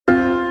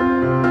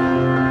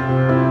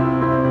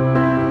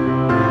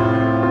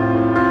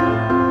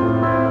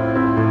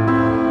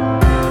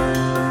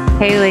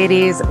Hey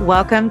ladies,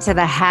 welcome to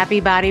the Happy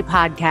Body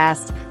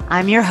Podcast.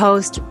 I'm your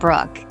host,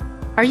 Brooke.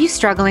 Are you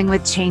struggling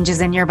with changes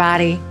in your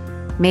body?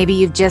 Maybe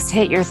you've just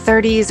hit your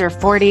 30s or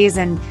 40s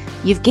and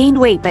you've gained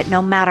weight, but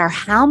no matter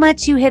how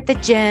much you hit the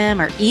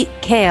gym or eat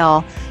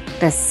kale,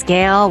 the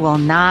scale will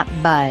not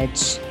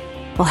budge.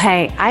 Well,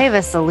 hey, I have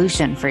a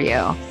solution for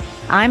you.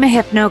 I'm a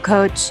hypno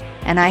coach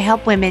and I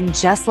help women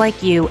just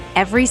like you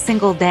every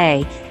single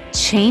day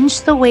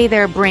change the way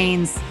their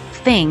brains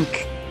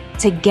think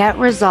to get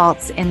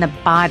results in the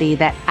body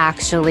that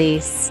actually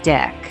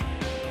stick.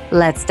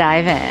 Let's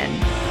dive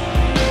in.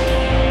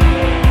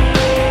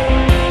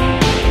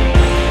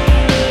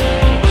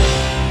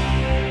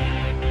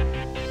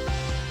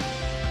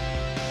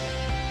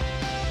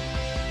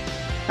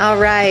 All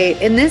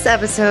right, in this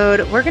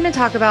episode, we're going to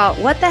talk about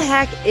what the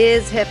heck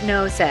is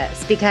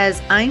hypnosis, because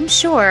I'm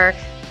sure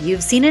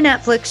you've seen a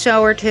Netflix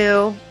show or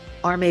two,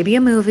 or maybe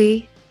a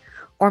movie,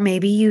 or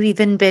maybe you've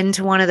even been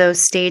to one of those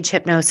stage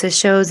hypnosis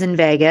shows in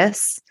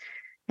Vegas,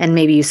 and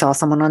maybe you saw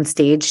someone on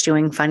stage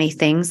doing funny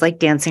things like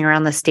dancing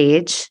around the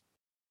stage.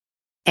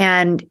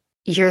 And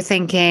you're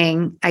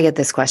thinking, I get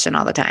this question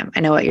all the time. I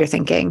know what you're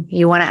thinking.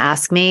 You want to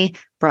ask me,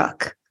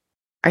 Brooke,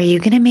 are you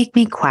going to make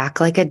me quack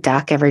like a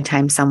duck every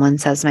time someone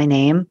says my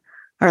name,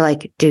 or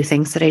like do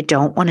things that I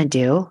don't want to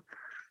do?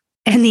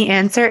 And the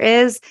answer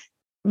is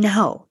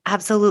no,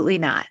 absolutely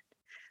not.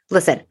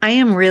 Listen, I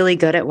am really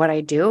good at what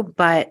I do,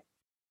 but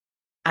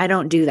I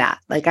don't do that.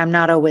 Like, I'm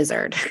not a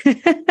wizard.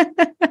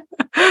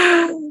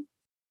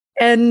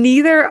 And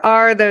neither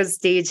are those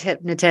stage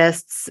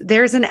hypnotists.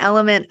 There's an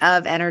element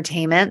of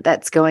entertainment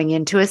that's going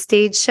into a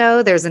stage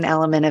show. There's an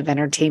element of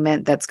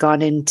entertainment that's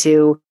gone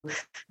into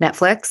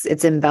Netflix.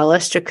 It's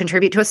embellished to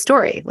contribute to a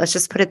story. Let's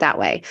just put it that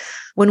way.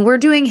 When we're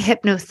doing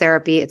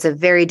hypnotherapy, it's a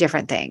very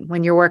different thing.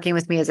 When you're working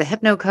with me as a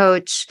hypno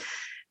coach,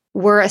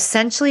 we're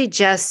essentially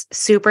just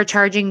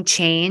supercharging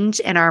change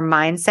in our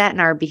mindset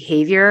and our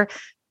behavior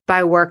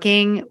by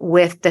working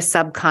with the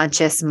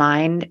subconscious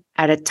mind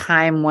at a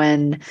time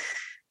when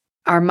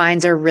our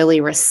minds are really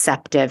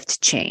receptive to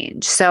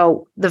change.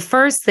 So the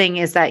first thing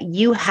is that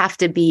you have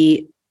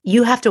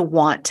to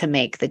want to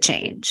make the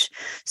change.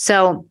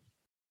 So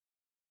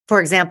for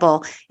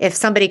example, if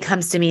somebody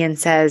comes to me and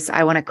says,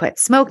 I want to quit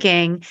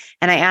smoking,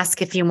 and I ask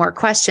a few more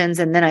questions,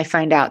 and then I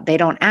find out they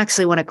don't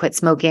actually want to quit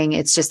smoking,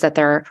 it's just that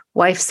their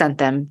wife sent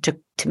them to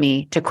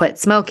me to quit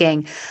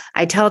smoking,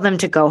 I tell them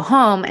to go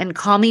home and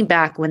call me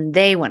back when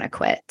they want to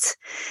quit,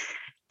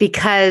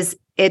 because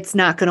it's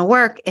not going to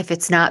work if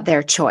it's not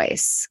their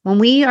choice. When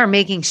we are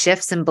making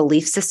shifts in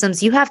belief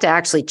systems, you have to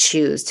actually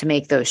choose to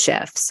make those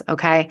shifts.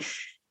 Okay.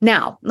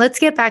 Now let's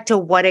get back to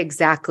what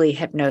exactly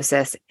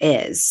hypnosis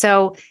is.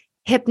 So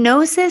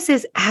hypnosis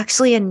is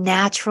actually a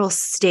natural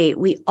state.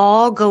 We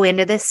all go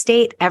into this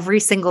state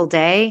every single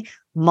day,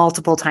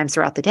 multiple times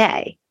throughout the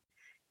day.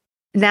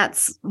 And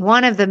that's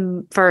one of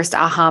the first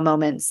aha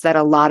moments that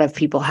a lot of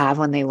people have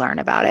when they learn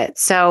about it.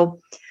 So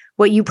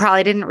what you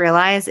probably didn't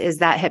realize is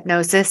that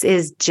hypnosis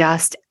is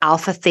just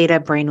alpha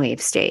theta brainwave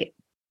state.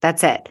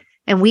 That's it.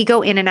 And we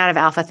go in and out of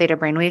alpha theta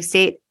brainwave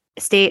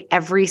state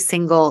every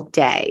single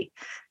day.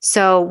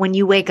 So when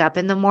you wake up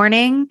in the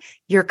morning,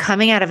 you're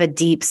coming out of a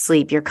deep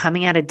sleep. You're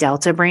coming out of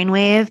delta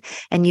brainwave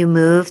and you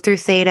move through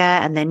theta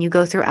and then you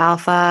go through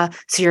alpha.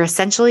 So you're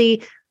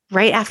essentially,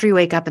 right after you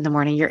wake up in the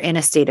morning, you're in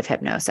a state of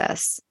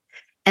hypnosis.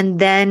 And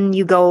then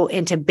you go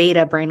into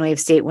beta brainwave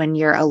state when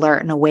you're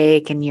alert and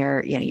awake and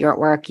you're at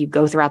work, you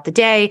go throughout the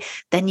day,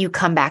 then you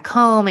come back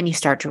home and you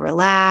start to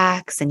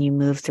relax and you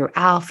move through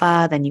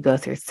alpha, then you go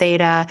through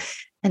theta,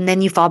 and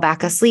then you fall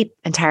back asleep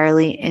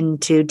entirely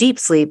into deep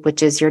sleep,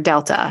 which is your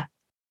delta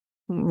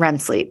REM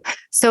sleep.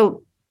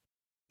 So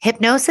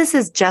hypnosis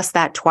is just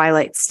that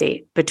twilight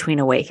state between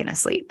awake and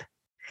asleep.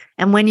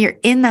 And when you're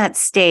in that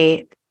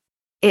state,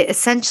 it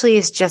essentially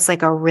is just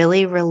like a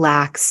really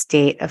relaxed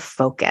state of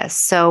focus.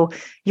 So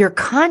you're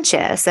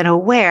conscious and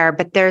aware,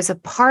 but there's a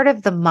part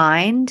of the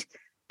mind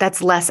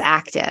that's less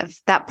active.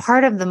 That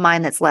part of the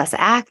mind that's less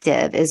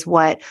active is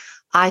what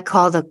I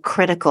call the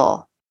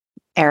critical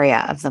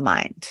area of the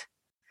mind.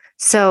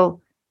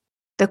 So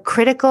the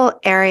critical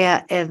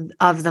area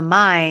of the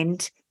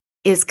mind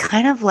is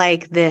kind of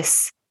like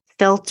this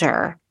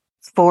filter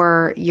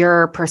for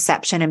your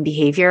perception and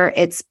behavior.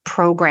 It's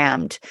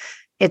programmed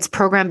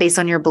based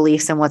on your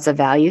beliefs and what's of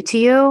value to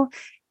you,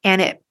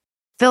 and it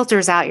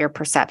filters out your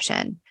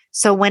perception.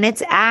 So when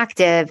it's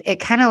active, it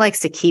kind of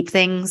likes to keep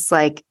things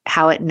like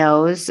how it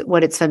knows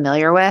what it's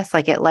familiar with.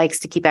 Like it likes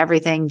to keep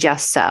everything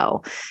just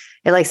so.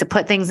 It likes to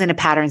put things into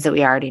patterns that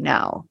we already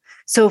know.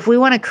 So if we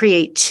want to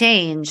create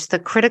change, the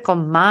critical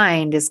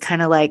mind is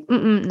kind of like,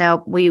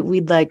 no,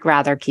 we'd like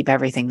rather keep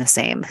everything the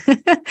same.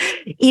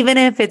 Even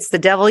if it's the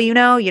devil,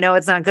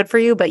 it's not good for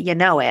you, but you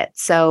know it.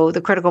 So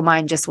the critical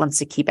mind just wants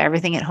to keep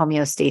everything at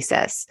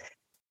homeostasis.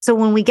 So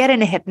when we get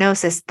into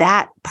hypnosis,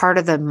 that part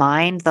of the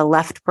mind, the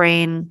left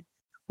brain,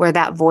 where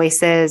that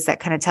voice is, that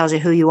kind of tells you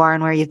who you are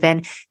and where you've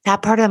been,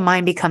 that part of the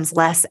mind becomes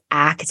less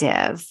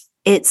active.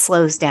 It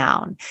slows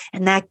down,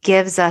 and that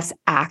gives us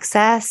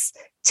access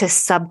to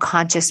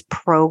subconscious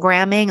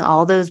programming,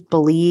 all those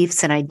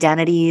beliefs and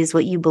identities,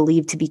 what you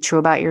believe to be true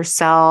about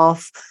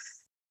yourself.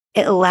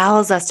 It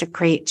allows us to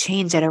create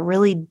change at a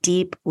really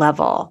deep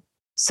level.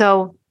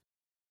 So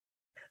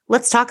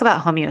let's talk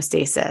about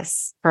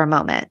homeostasis for a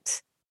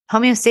moment.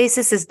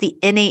 Homeostasis is the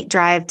innate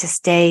drive to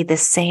stay the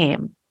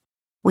same.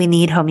 We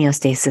need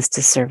homeostasis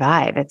to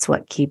survive. It's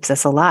what keeps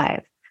us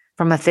alive.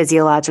 From a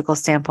physiological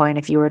standpoint,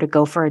 if you were to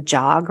go for a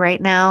jog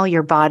right now,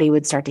 your body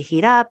would start to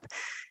heat up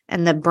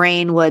and the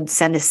brain would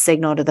send a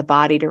signal to the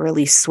body to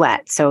release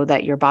sweat so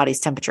that your body's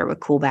temperature would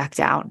cool back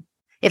down.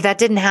 If that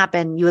didn't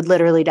happen, you would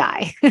literally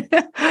die.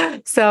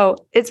 So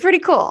it's pretty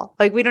cool.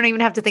 Like, we don't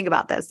even have to think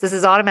about this. This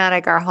is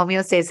automatic. Our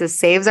homeostasis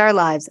saves our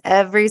lives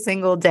every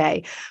single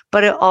day,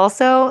 but it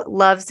also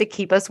loves to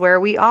keep us where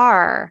we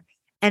are.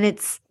 And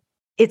it's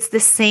the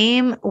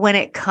same when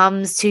it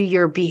comes to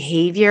your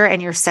behavior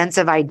and your sense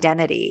of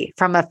identity.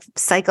 From a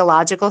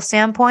psychological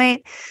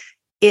standpoint,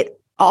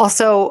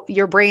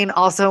 your brain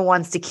also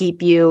wants to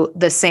keep you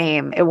the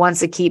same. It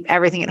wants to keep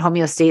everything at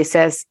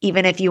homeostasis,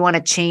 even if you want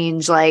to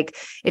change. Like,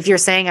 if you're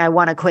saying, I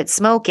want to quit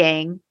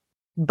smoking,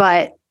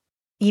 but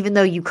even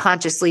though you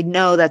consciously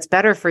know that's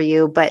better for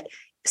you, but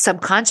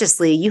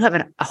subconsciously you have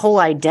a whole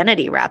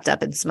identity wrapped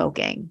up in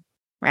smoking,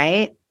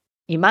 right?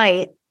 You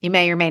may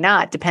or may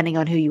not, depending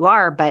on who you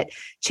are, but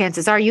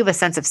chances are you have a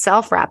sense of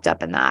self wrapped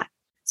up in that.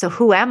 So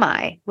who am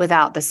I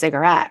without the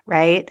cigarette,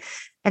 right?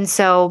 And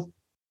so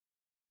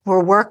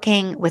we're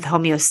working with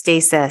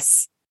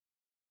homeostasis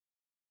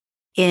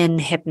in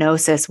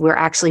hypnosis. We're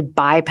actually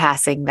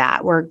bypassing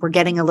that. We're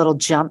getting a little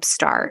jump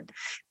start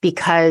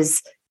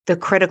because the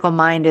critical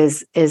mind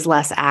is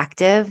less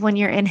active when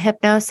you're in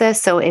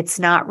hypnosis. So it's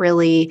not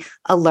really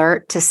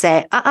alert to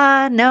say,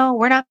 no,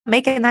 we're not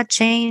making that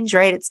change,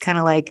 right? It's kind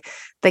of like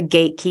the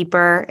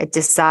gatekeeper. It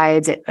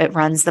decides, it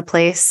runs the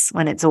place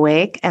when it's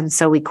awake. And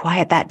so we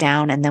quiet that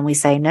down and then we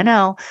say,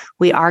 no,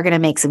 we are going to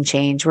make some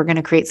change. We're going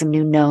to create some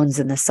new knowns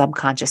in the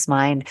subconscious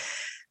mind,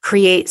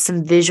 create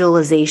some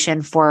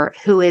visualization for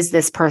who is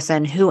this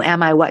person? Who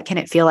am I? What can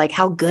it feel like?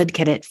 How good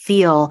can it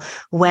feel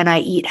when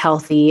I eat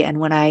healthy and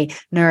when I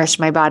nourish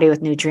my body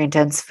with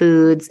nutrient-dense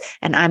foods?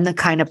 And I'm the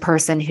kind of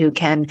person who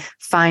can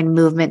find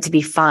movement to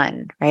be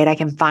fun, right? I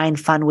can find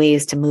fun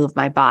ways to move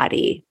my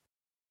body.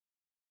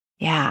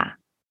 Yeah.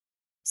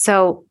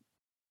 So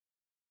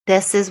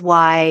this is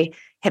why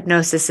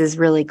hypnosis is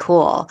really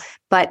cool,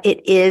 but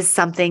it is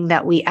something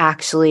that we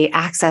actually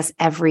access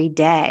every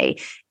day.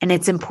 And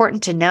it's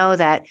important to know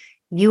that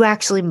you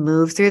actually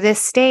move through this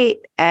state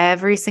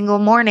every single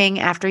morning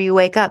after you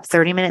wake up.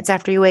 30 minutes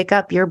after you wake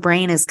up, your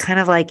brain is kind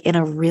of like in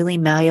a really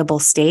malleable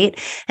state,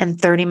 and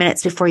 30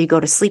 minutes before you go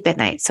to sleep at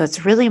night. So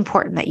it's really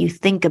important that you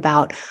think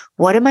about,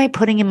 what am I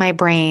putting in my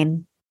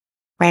brain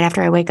right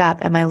after I wake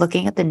up? Am I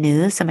looking at the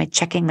news? Am I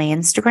checking my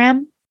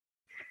Instagram?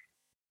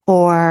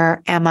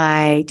 Or am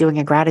I doing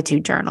a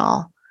gratitude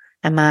journal?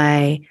 Am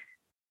I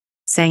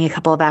saying a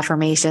couple of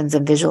affirmations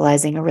and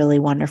visualizing a really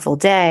wonderful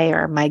day,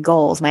 or my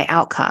goals, my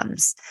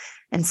outcomes?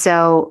 And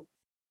so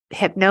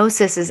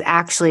hypnosis is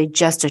actually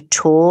just a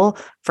tool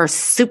for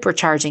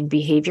supercharging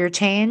behavior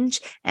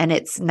change. And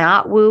it's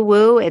not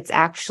woo-woo. It's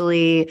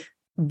actually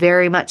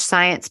very much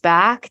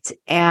science-backed.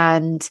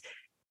 And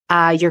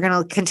you're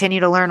going to continue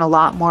to learn a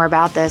lot more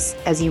about this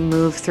as you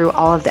move through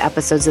all of the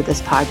episodes of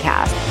this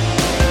podcast.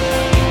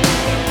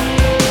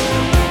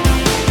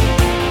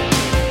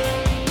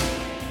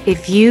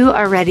 If you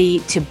are ready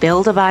to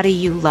build a body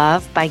you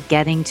love by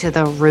getting to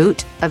the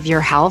root of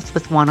your health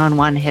with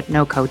one-on-one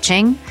hypno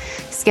coaching,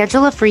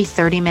 schedule a free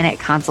 30-minute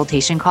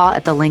consultation call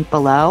at the link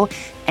below,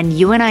 and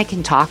you and I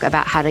can talk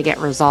about how to get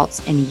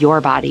results in your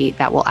body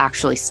that will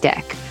actually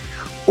stick.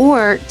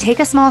 Or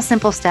take a small,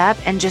 simple step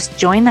and just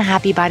join the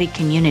Happy Body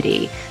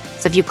community.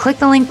 So if you click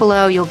the link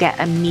below, you'll get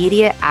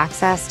immediate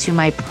access to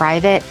my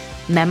private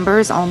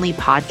members-only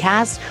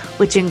podcast,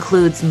 which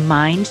includes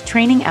mind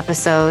training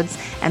episodes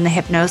and the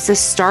Hypnosis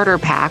Starter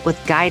Pack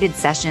with guided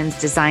sessions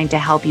designed to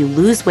help you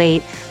lose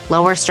weight,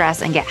 lower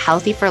stress, and get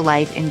healthy for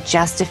life in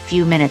just a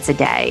few minutes a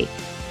day.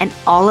 And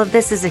all of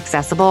this is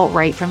accessible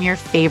right from your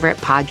favorite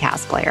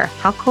podcast player.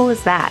 How cool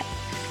is that?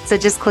 So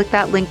just click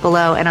that link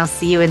below and I'll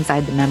see you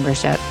inside the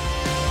membership.